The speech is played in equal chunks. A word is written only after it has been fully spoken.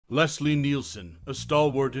Leslie Nielsen, a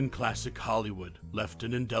stalwart in classic Hollywood, left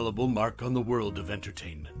an indelible mark on the world of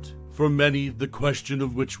entertainment. For many, the question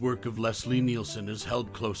of which work of Leslie Nielsen is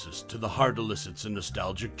held closest to the heart elicits a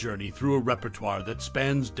nostalgic journey through a repertoire that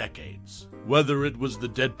spans decades. Whether it was the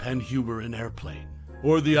deadpan humor in Airplane,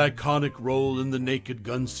 or the iconic role in the Naked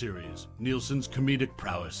Gun series, Nielsen's comedic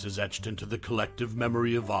prowess is etched into the collective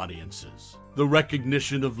memory of audiences. The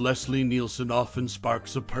recognition of Leslie Nielsen often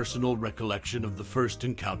sparks a personal recollection of the first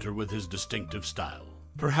encounter with his distinctive style.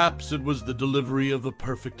 Perhaps it was the delivery of a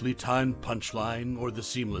perfectly timed punchline or the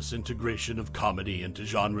seamless integration of comedy into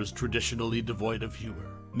genres traditionally devoid of humor.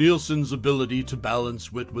 Nielsen's ability to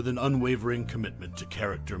balance wit with an unwavering commitment to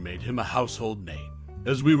character made him a household name.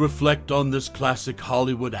 As we reflect on this classic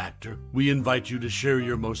Hollywood actor, we invite you to share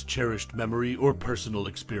your most cherished memory or personal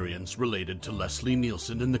experience related to Leslie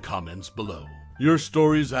Nielsen in the comments below. Your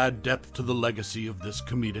stories add depth to the legacy of this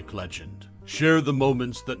comedic legend. Share the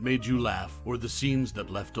moments that made you laugh or the scenes that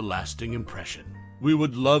left a lasting impression. We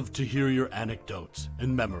would love to hear your anecdotes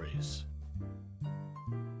and memories.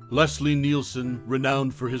 Leslie Nielsen,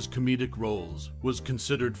 renowned for his comedic roles, was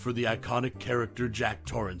considered for the iconic character Jack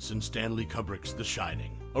Torrance in Stanley Kubrick's The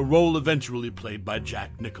Shining, a role eventually played by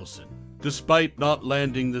Jack Nicholson. Despite not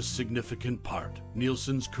landing this significant part,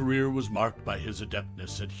 Nielsen's career was marked by his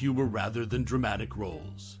adeptness at humor rather than dramatic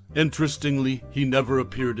roles. Interestingly, he never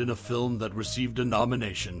appeared in a film that received a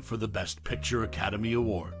nomination for the Best Picture Academy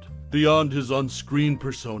Award. Beyond his on-screen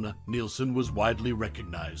persona, Nielsen was widely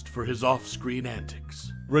recognized for his off-screen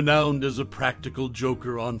antics. Renowned as a practical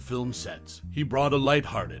joker on film sets, he brought a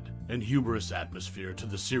lighthearted and humorous atmosphere to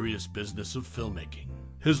the serious business of filmmaking.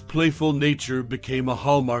 His playful nature became a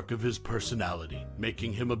hallmark of his personality,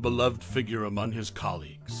 making him a beloved figure among his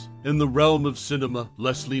colleagues. In the realm of cinema,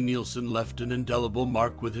 Leslie Nielsen left an indelible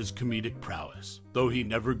mark with his comedic prowess, though he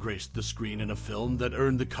never graced the screen in a film that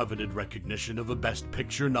earned the coveted recognition of a Best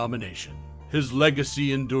Picture nomination. His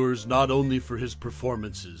legacy endures not only for his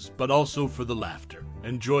performances, but also for the laughter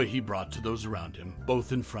and joy he brought to those around him,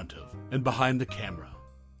 both in front of and behind the camera.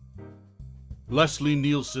 Leslie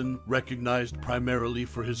Nielsen, recognized primarily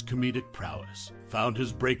for his comedic prowess, found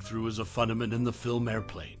his breakthrough as a funnyman in the film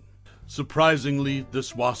Airplane. Surprisingly,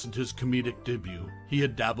 this wasn't his comedic debut. He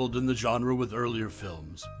had dabbled in the genre with earlier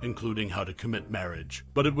films, including How to Commit Marriage,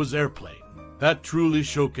 but it was Airplane that truly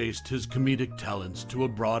showcased his comedic talents to a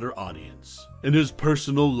broader audience. In his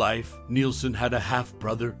personal life, Nielsen had a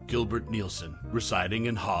half-brother, Gilbert Nielsen, residing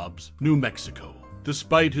in Hobbs, New Mexico.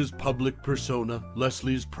 Despite his public persona,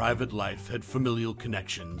 Leslie's private life had familial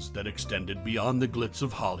connections that extended beyond the glitz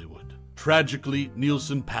of Hollywood. Tragically,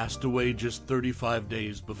 Nielsen passed away just 35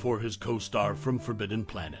 days before his co-star from Forbidden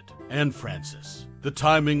Planet, Anne Francis. The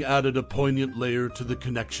timing added a poignant layer to the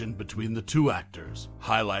connection between the two actors,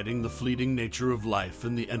 highlighting the fleeting nature of life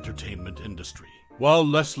in the entertainment industry. While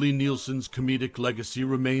Leslie Nielsen's comedic legacy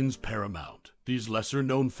remains paramount, these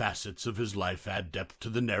lesser-known facets of his life add depth to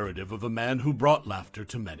the narrative of a man who brought laughter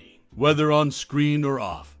to many. Whether on screen or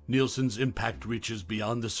off, Nielsen's impact reaches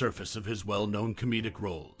beyond the surface of his well-known comedic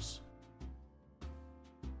roles.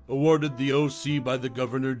 Awarded the OC by the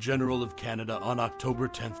Governor-General of Canada on October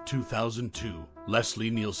 10, 2002, Leslie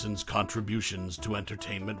Nielsen's contributions to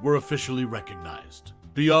entertainment were officially recognized.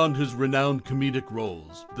 Beyond his renowned comedic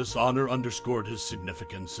roles, this honor underscored his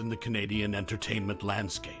significance in the Canadian entertainment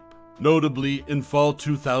landscape. Notably, in fall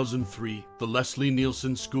 2003, the Leslie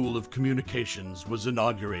Nielsen School of Communications was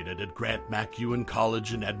inaugurated at Grant MacEwan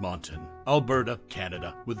College in Edmonton, Alberta,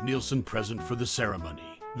 Canada, with Nielsen present for the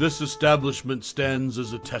ceremony. This establishment stands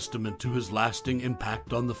as a testament to his lasting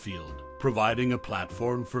impact on the field, providing a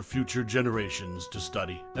platform for future generations to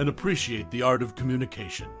study and appreciate the art of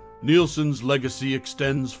communication. Nielsen's legacy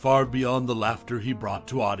extends far beyond the laughter he brought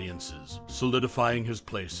to audiences, solidifying his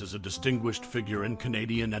place as a distinguished figure in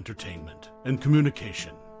Canadian entertainment and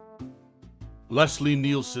communication. Leslie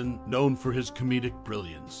Nielsen, known for his comedic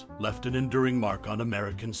brilliance, left an enduring mark on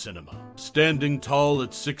American cinema. Standing tall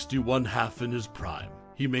at 61½ in his prime,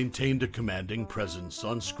 he maintained a commanding presence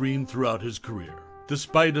on screen throughout his career.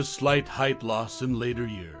 Despite a slight height loss in later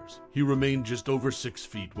years, he remained just over 6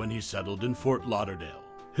 feet when he settled in Fort Lauderdale.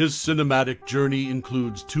 His cinematic journey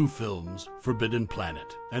includes 2 films, Forbidden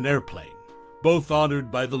Planet and Airplane, both honored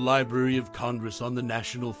by the Library of Congress on the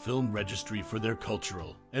National Film Registry for their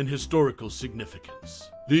cultural and historical significance.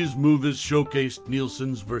 These movies showcased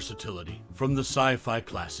Nielsen's versatility, from the sci-fi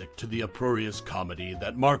classic to the uproarious comedy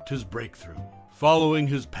that marked his breakthrough. Following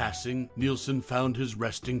his passing, Nielsen found his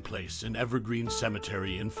resting place in Evergreen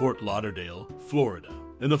Cemetery in Fort Lauderdale, Florida.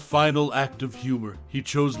 In a final act of humor, he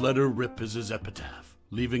chose "Let Her Rip" as his epitaph,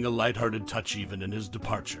 leaving a lighthearted touch even in his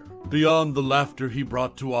departure. Beyond the laughter he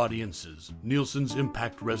brought to audiences, Nielsen's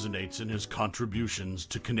impact resonates in his contributions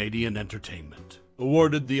to Canadian entertainment.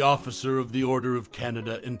 Awarded the Officer of the Order of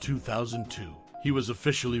Canada in 2002, he was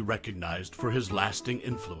officially recognized for his lasting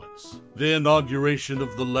influence. The inauguration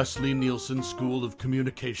of the Leslie Nielsen School of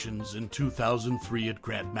Communications in 2003 at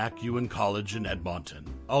Grant MacEwan College in Edmonton,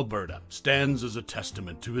 Alberta, stands as a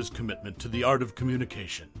testament to his commitment to the art of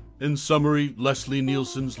communication. In summary, Leslie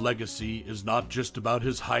Nielsen's legacy is not just about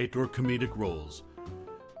his height or comedic roles,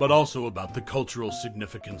 but also about the cultural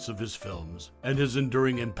significance of his films and his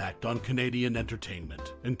enduring impact on Canadian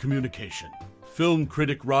entertainment and communication. Film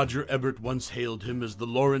critic Roger Ebert once hailed him as the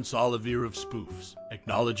Laurence Olivier of spoofs,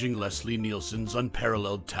 acknowledging Leslie Nielsen's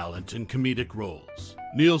unparalleled talent in comedic roles.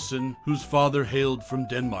 Nielsen, whose father hailed from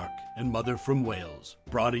Denmark and mother from Wales,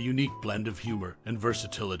 brought a unique blend of humor and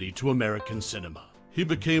versatility to American cinema. He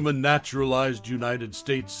became a naturalized United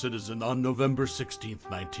States citizen on November 16,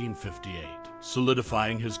 1958,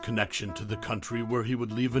 solidifying his connection to the country where he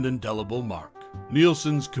would leave an indelible mark.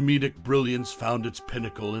 Nielsen's comedic brilliance found its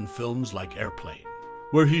pinnacle in films like Airplane,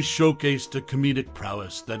 where he showcased a comedic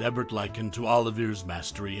prowess that Ebert likened to Olivier's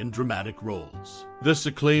mastery in dramatic roles. This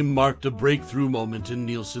acclaim marked a breakthrough moment in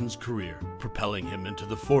Nielsen's career, propelling him into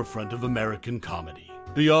the forefront of American comedy.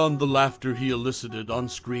 Beyond the laughter he elicited on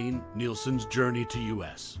screen, Nielsen's journey to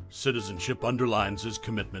U.S. citizenship underlines his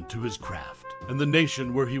commitment to his craft and the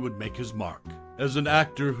nation where he would make his mark. As an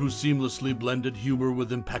actor who seamlessly blended humor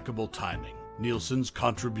with impeccable timing, Nielsen's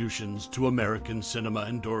contributions to American cinema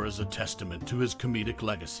endure as a testament to his comedic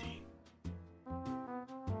legacy.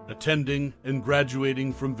 Attending and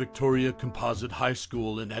graduating from Victoria Composite High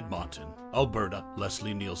School in Edmonton, Alberta,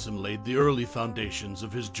 Leslie Nielsen laid the early foundations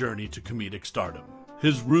of his journey to comedic stardom.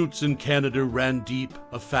 His roots in Canada ran deep,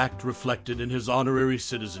 a fact reflected in his honorary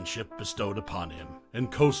citizenship bestowed upon him,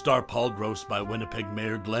 and co-star Paul Gross by Winnipeg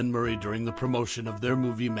Mayor Glenn Murray during the promotion of their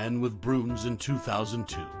movie Men with Brooms in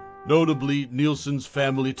 2002. Notably, Nielsen's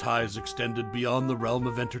family ties extended beyond the realm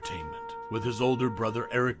of entertainment, with his older brother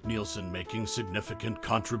Eric Nielsen making significant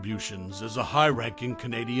contributions as a high-ranking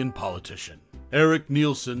Canadian politician. Eric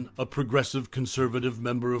Nielsen, a progressive conservative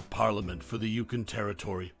member of parliament for the Yukon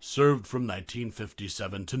Territory, served from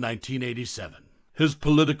 1957 to 1987. His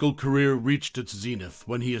political career reached its zenith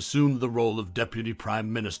when he assumed the role of Deputy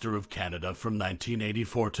Prime Minister of Canada from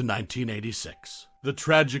 1984 to 1986. The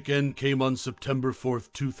tragic end came on September 4,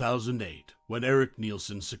 2008, when Eric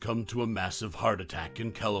Nielsen succumbed to a massive heart attack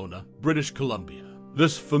in Kelowna, British Columbia.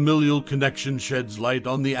 This familial connection sheds light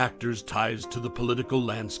on the actor's ties to the political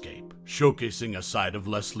landscape, showcasing a side of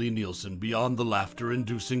Leslie Nielsen beyond the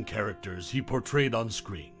laughter-inducing characters he portrayed on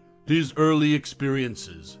screen. These early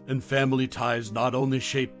experiences and family ties not only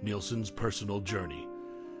shaped Nielsen's personal journey,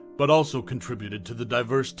 but also contributed to the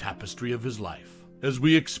diverse tapestry of his life. As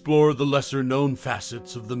we explore the lesser-known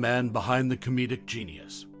facets of the man behind the comedic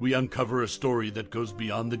genius, we uncover a story that goes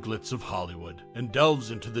beyond the glitz of Hollywood and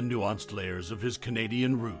delves into the nuanced layers of his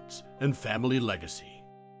Canadian roots and family legacy.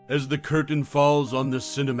 As the curtain falls on this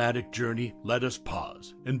cinematic journey, let us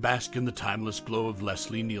pause and bask in the timeless glow of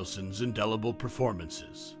Leslie Nielsen's indelible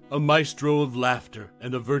performances. A maestro of laughter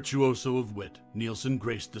and a virtuoso of wit, Nielsen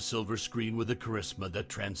graced the silver screen with a charisma that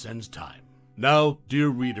transcends time. Now, dear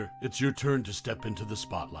reader, it's your turn to step into the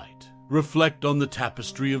spotlight. Reflect on the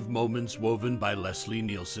tapestry of moments woven by Leslie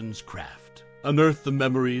Nielsen's craft. Unearth the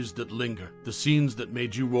memories that linger, the scenes that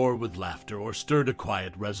made you roar with laughter or stirred a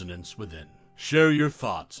quiet resonance within. Share your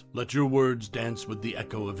thoughts, let your words dance with the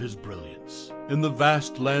echo of his brilliance. In the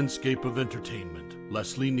vast landscape of entertainment,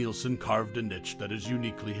 Leslie Nielsen carved a niche that is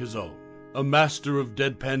uniquely his own. A master of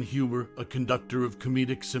deadpan humor, a conductor of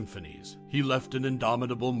comedic symphonies, he left an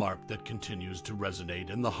indomitable mark that continues to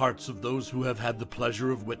resonate in the hearts of those who have had the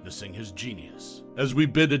pleasure of witnessing his genius. As we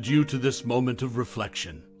bid adieu to this moment of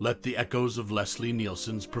reflection, let the echoes of Leslie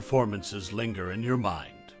Nielsen's performances linger in your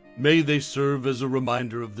mind. May they serve as a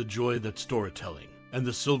reminder of the joy that storytelling and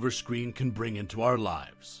the silver screen can bring into our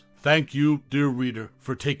lives. Thank you, dear reader,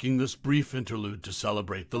 for taking this brief interlude to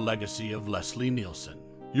celebrate the legacy of Leslie Nielsen.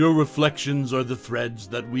 Your reflections are the threads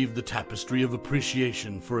that weave the tapestry of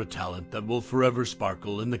appreciation for a talent that will forever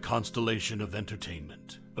sparkle in the constellation of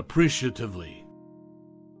entertainment. Appreciatively,